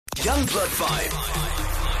Youngblood 5.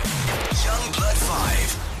 Youngblood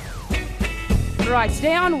 5. Right,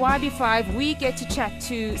 today on YB5, we get to chat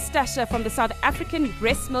to Stasha from the South African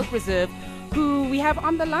Breastmilk Reserve, who we have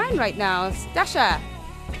on the line right now. Stasha.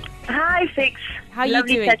 Hi, Fix. How are you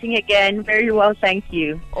Lovely doing? chatting again. Very well, thank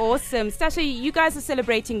you. Awesome. Stasha, you guys are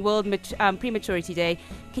celebrating World Prematurity Day.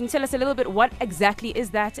 Can you tell us a little bit what exactly is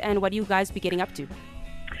that and what you guys be getting up to?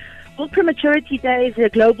 World Prematurity Day is a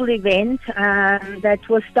global event that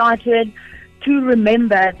was started to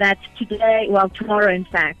remember that today, well, tomorrow in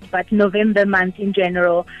fact, but November month in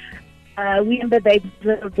general, we remember babies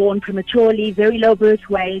that are born prematurely, very low birth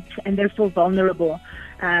weight, and therefore vulnerable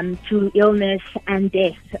to illness and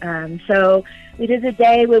death. So it is a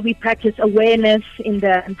day where we practice awareness in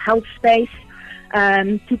the health space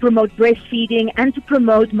to promote breastfeeding and to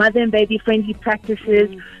promote mother and baby friendly practices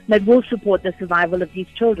that will support the survival of these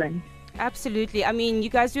children. Absolutely. I mean, you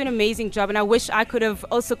guys do an amazing job, and I wish I could have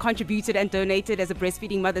also contributed and donated as a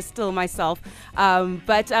breastfeeding mother still myself.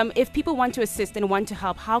 But if people want to assist and want to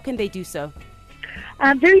help, how can they do so?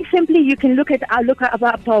 Very simply, you can look up our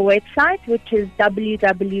website, which is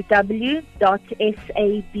www.sabr.org.za.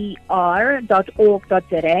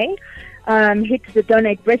 Hit the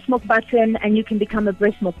donate breast milk button and you can become a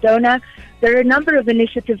breast milk donor. There are a number of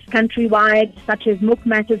initiatives countrywide, such as Milk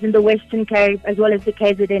Matters in the Western Cape, as well as the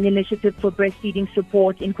KZN Initiative for Breastfeeding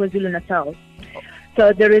Support in KwaZulu-Natal.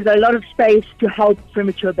 So there is a lot of space to help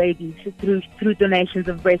premature babies through donations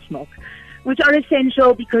of breast milk, which are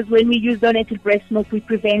essential because when we use donated breast milk, we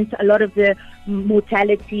prevent a lot of the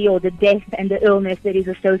mortality or the death and the illness that is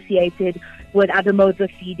associated with other modes of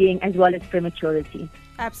feeding as well as prematurity.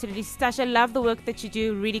 Absolutely. Stasha, love the work that you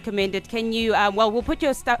do. Really commend it. Can you, we'll put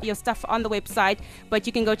your stuff on the website, but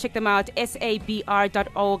you can go check them out, sabr.org.za.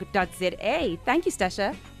 Thank you,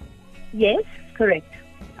 Stasha. Yes, correct.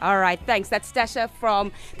 All right, thanks. That's Stasha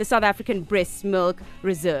from the South African Breastmilk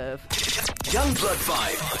Reserve. Youngblood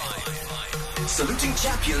 5. Saluting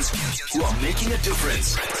champions who are making a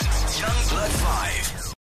difference. Youngblood 5.